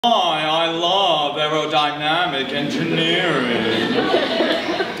I love aerodynamic engineering.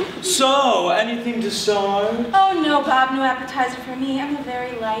 So, anything to start? Oh no, Bob, no appetizer for me. I'm a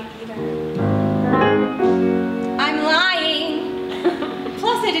very light eater. I'm lying.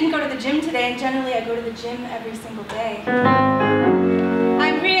 Plus, I didn't go to the gym today, and generally I go to the gym every single day.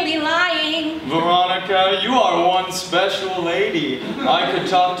 I'm really lying. Veronica, you are one special lady. I could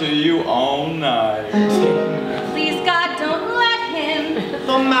talk to you all night. Please, God, don't let him.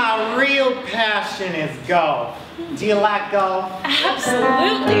 But my real passion is golf. Do you like golf?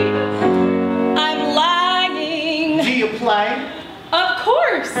 Absolutely. I'm lying. Do you play? Of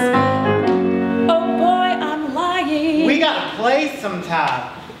course. Oh boy, I'm lying. We gotta play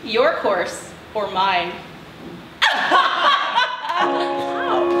sometime. Your course or mine?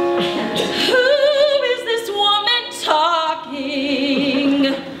 Who is this woman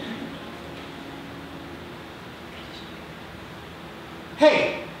talking?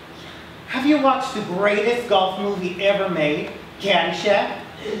 Hey, have you watched the greatest golf movie ever made, Caddyshack?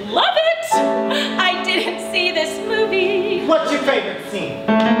 Love it! I didn't see this movie. What's your favorite scene?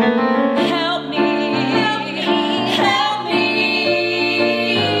 Help me. Help me. Help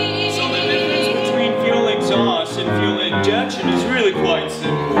me. So the difference between fuel exhaust and fuel injection is really quite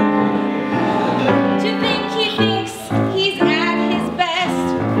simple. Do you think he thinks he's at his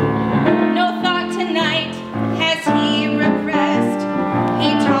best? No thought tonight has he repressed.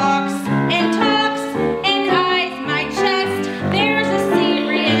 He talks and talks and eyes my chest. There's a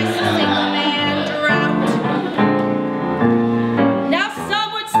serious single man drought. Now some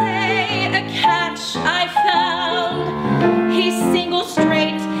would say a catch I found. He's single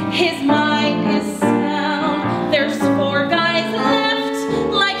straight, his mind is sound. There's 4 guys left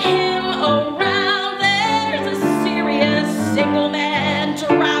like him around. There's a serious single man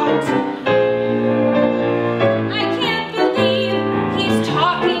drought. I can't believe he's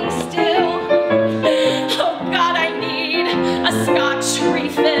talking still. Oh God, I need a Scotch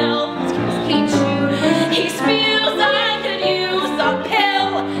refill. He spews, I could use a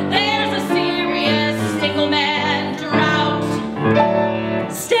pill. There's a serious single man drought.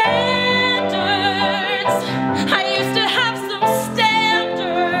 Standards. I used to have some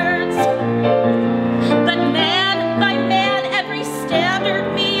standards. But man by man, every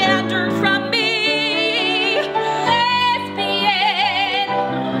standard meandered from me. Lesbian.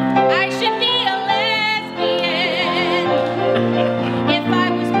 I should be a lesbian. If I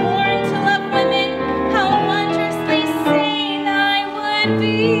was born to love women, how wondrously sane I would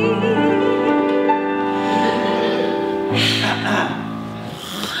be.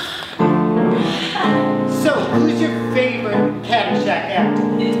 So, who's your favorite Caddyshack actor?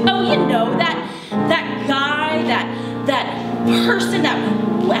 Oh, you know, that guy, that person, that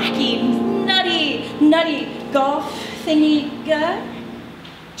wacky, nutty golf thingy guy?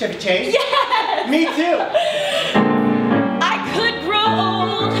 Chevy Chase? Yes! Me too! I could grow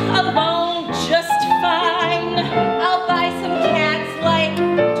old alone just fine. I'll buy some cats like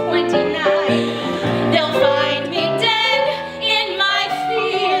 29. They'll find me dead in my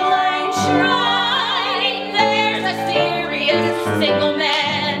feline shrine. There's a serious single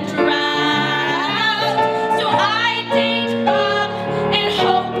man drought. So I date Bob and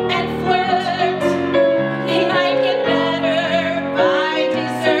hope and flirt. He might get better by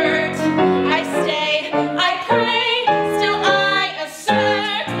dessert. I stay, I pray, still I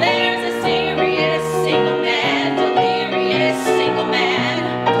assert. There's a serious single man, delirious single man.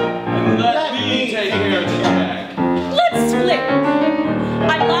 And let me take care of the check. Let's split.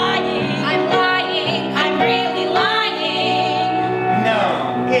 I'm lying. I'm lying. I'm really lying. No,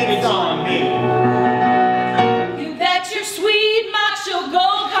 it's on me. You bet your sweet macho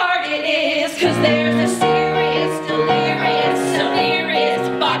go-kart it is. 'Cause there's a serious, delirious, delirious,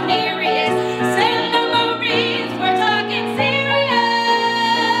 Wagnerius, Santa Marines. We're talking serious.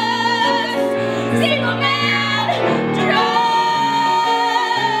 Single man.